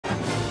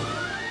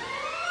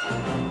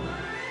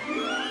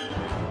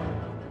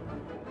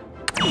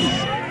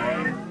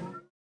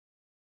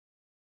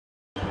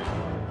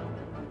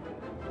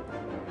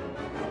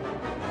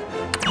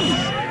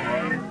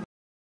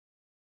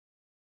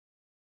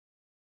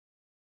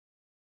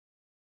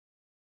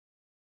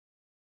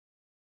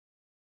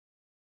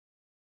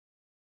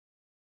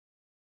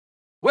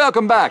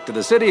Welcome back to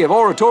the city of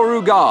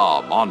Oratoru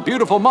Gam on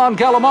beautiful Mon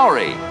Cala.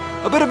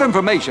 A bit of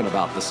information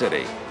about the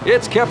city.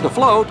 It's kept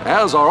afloat,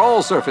 as are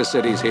all surface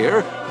cities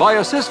here, by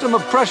a system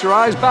of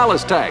pressurized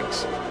ballast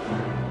tanks.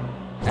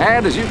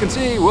 And as you can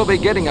see, we'll be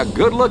getting a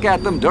good look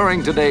at them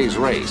during today's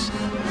race.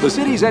 The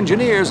city's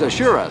engineers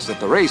assure us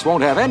that the race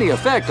won't have any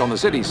effect on the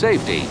city's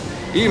safety,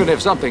 even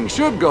if something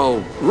should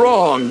go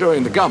wrong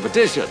during the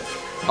competition.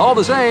 All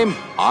the same,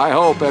 I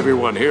hope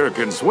everyone here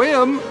can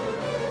swim.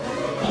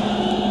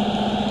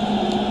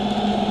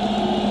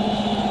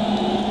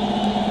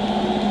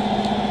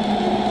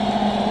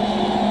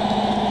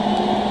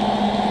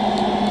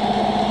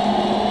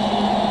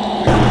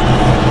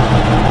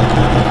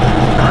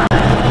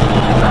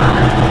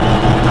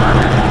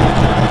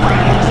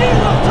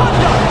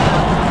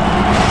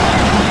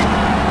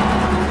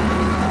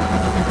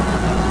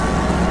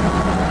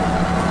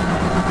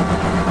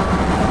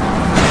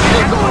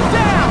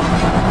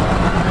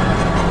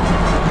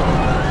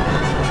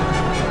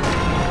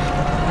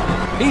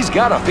 He's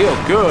gotta feel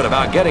good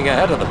about getting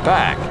ahead of the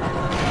pack.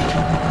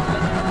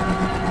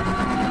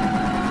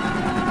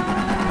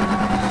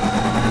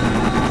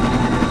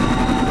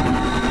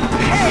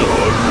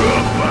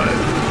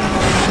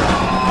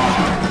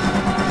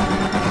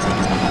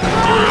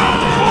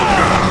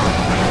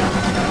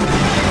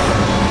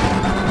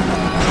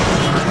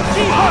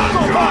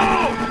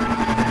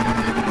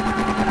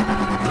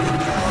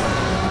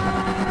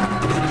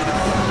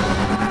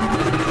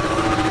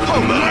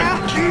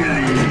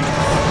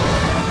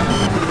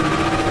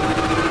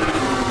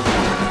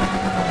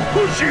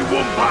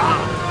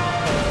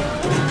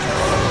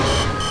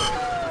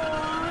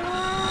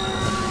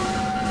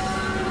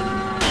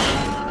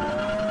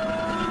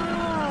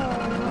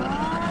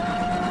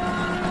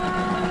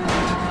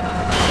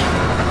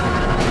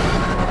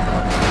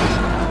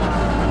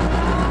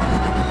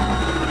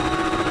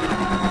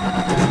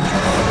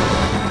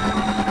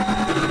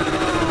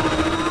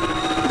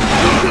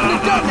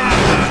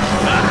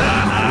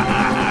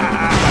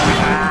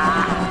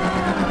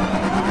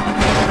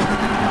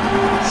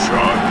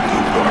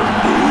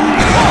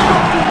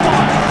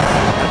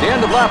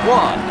 Lap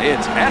 1,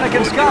 it's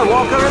Anakin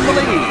Skywalker in the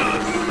lead.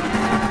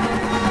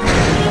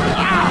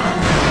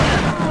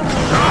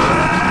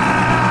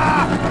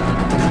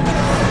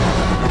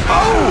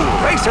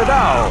 Oh, racer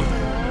down.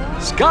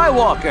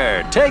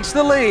 Skywalker takes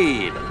the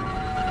lead.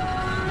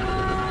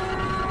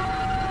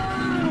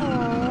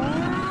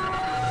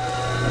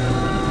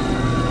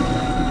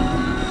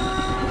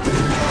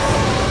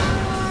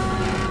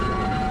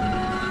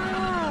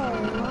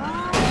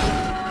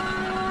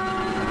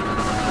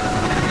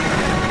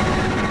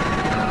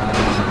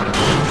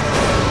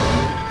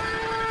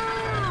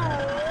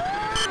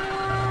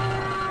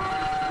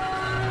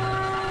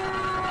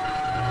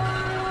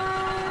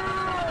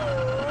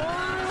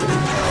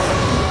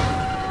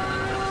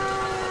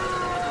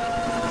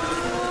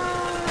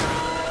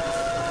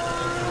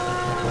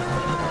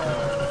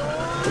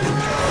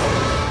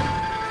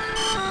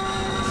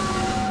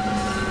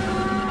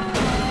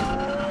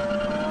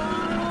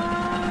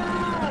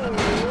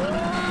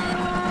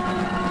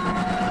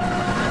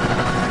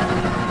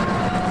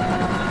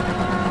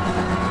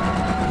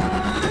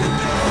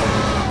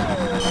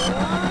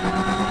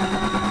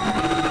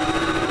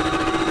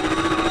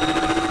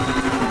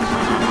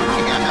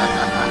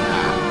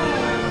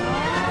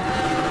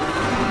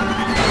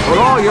 For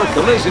all your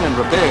collision and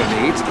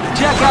repair needs,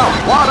 check out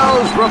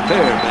Watto's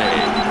Repair Bay.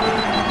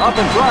 Up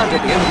in front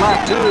at the end of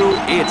lap 2,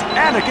 it's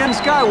Anakin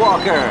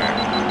Skywalker.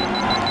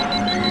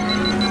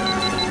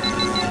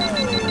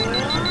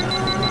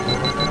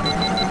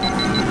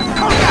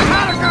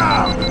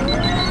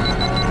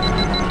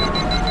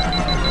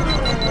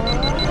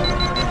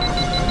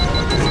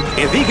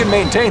 If he can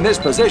maintain this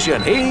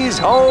position, he's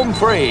home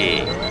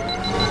free.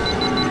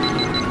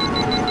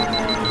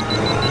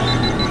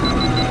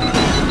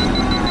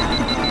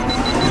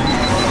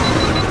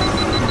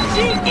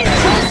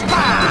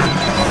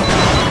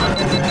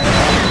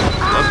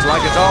 Looks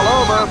like it's all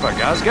over for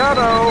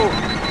Gasgado.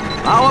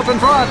 Now up in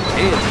front,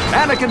 it's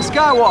Anakin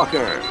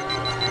Skywalker.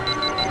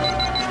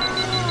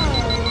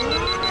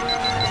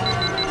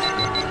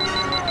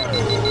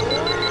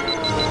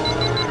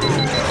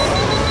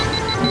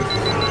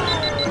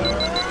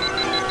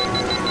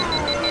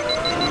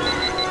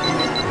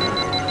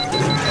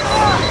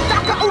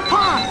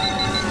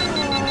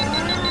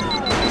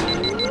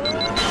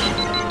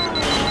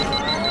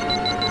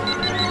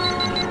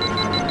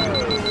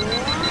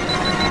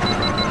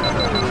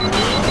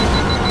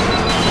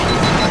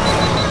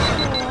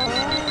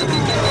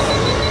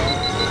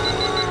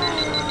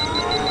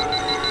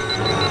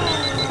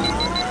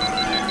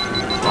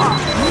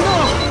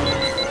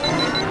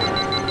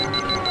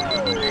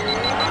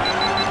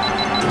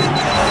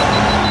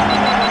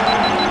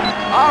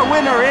 Our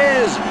winner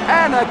is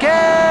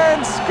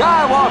Anakin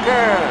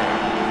Skywalker!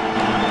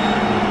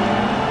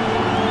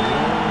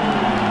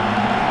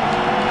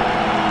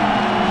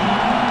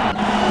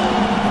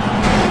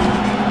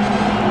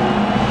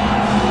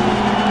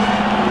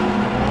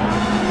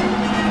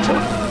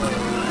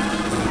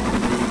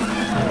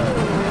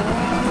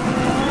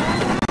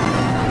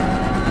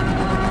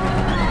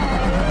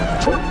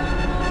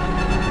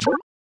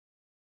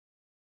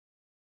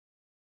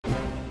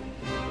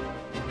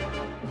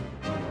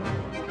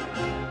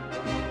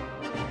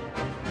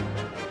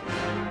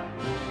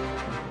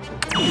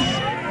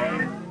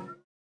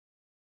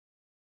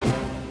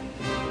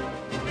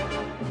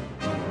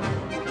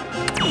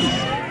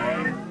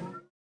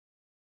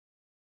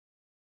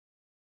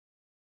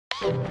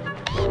 You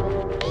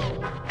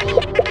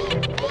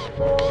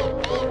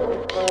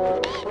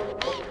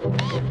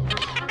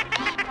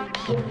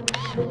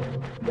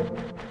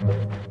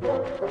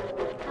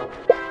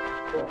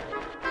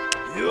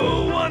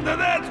want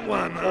that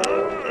one, huh?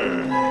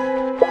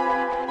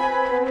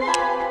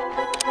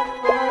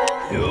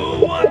 You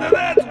want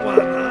that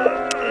one,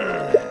 huh?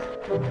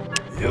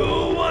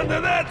 You want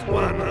that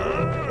one,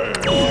 huh?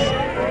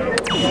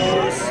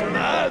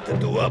 Smart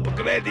to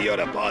upgrade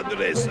your pod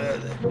racer.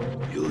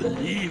 You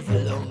live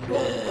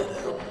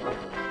longer.